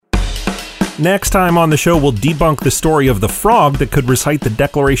Next time on the show, we'll debunk the story of the frog that could recite the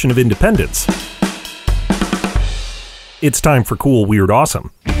Declaration of Independence. It's time for Cool, Weird,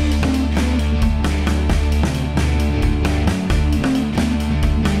 Awesome.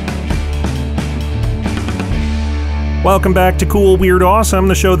 Welcome back to Cool, Weird, Awesome,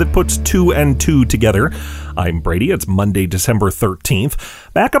 the show that puts 2 and 2 together. I'm Brady. It's Monday, December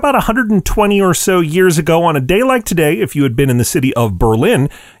 13th. Back about 120 or so years ago, on a day like today, if you had been in the city of Berlin,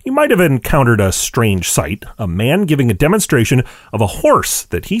 you might have encountered a strange sight, a man giving a demonstration of a horse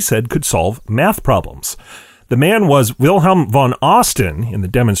that he said could solve math problems. The man was Wilhelm von Osten. In the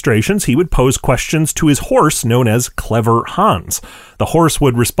demonstrations, he would pose questions to his horse, known as Clever Hans. The horse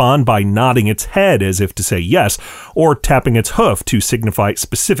would respond by nodding its head as if to say yes, or tapping its hoof to signify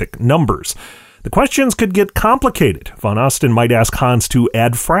specific numbers. The questions could get complicated. Von Osten might ask Hans to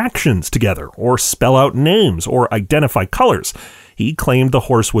add fractions together, or spell out names, or identify colors. He claimed the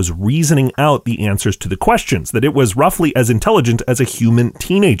horse was reasoning out the answers to the questions, that it was roughly as intelligent as a human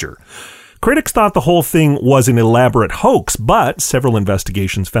teenager. Critics thought the whole thing was an elaborate hoax, but several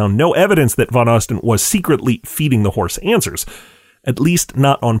investigations found no evidence that von Osten was secretly feeding the horse answers, at least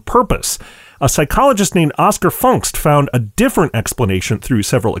not on purpose. A psychologist named Oscar Funkst found a different explanation through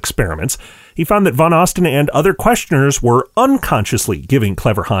several experiments. He found that von Osten and other questioners were unconsciously giving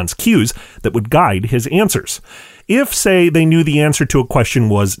Clever Hans cues that would guide his answers. If, say, they knew the answer to a question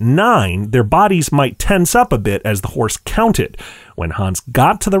was 9, their bodies might tense up a bit as the horse counted. When Hans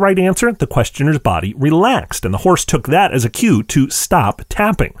got to the right answer, the questioner's body relaxed, and the horse took that as a cue to stop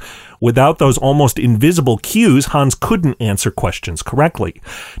tapping. Without those almost invisible cues, Hans couldn't answer questions correctly.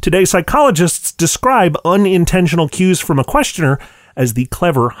 Today, psychologists describe unintentional cues from a questioner as the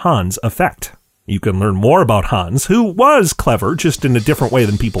Clever Hans effect. You can learn more about Hans, who was clever, just in a different way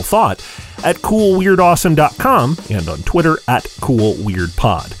than people thought, at coolweirdawesome.com and on Twitter at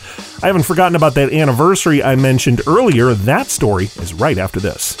coolweirdpod. I haven't forgotten about that anniversary I mentioned earlier. That story is right after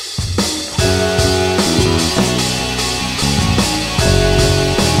this.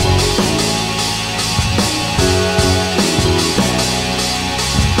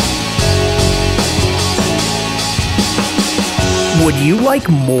 Would you like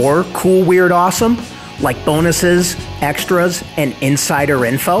more Cool, Weird, Awesome? Like bonuses, extras, and insider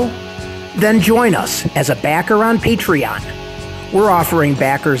info? Then join us as a backer on Patreon. We're offering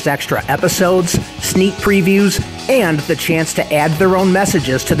backers extra episodes, sneak previews, and the chance to add their own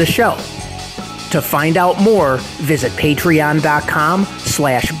messages to the show. To find out more, visit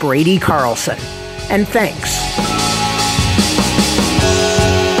patreon.com/Brady Carlson. And thanks.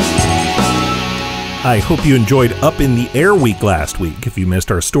 I hope you enjoyed Up in the Air Week last week. If you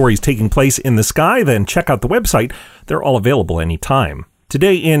missed our stories taking place in the sky, then check out the website. They're all available anytime.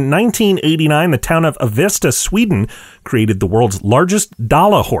 Today in 1989, the town of Avesta, Sweden, created the world's largest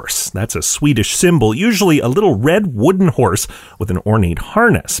Dala horse. That's a Swedish symbol, usually a little red wooden horse with an ornate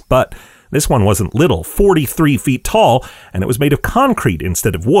harness. But this one wasn't little, 43 feet tall, and it was made of concrete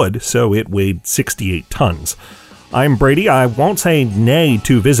instead of wood, so it weighed 68 tons. I'm Brady. I won't say nay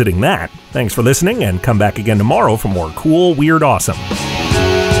to visiting that. Thanks for listening, and come back again tomorrow for more Cool, Weird, Awesome.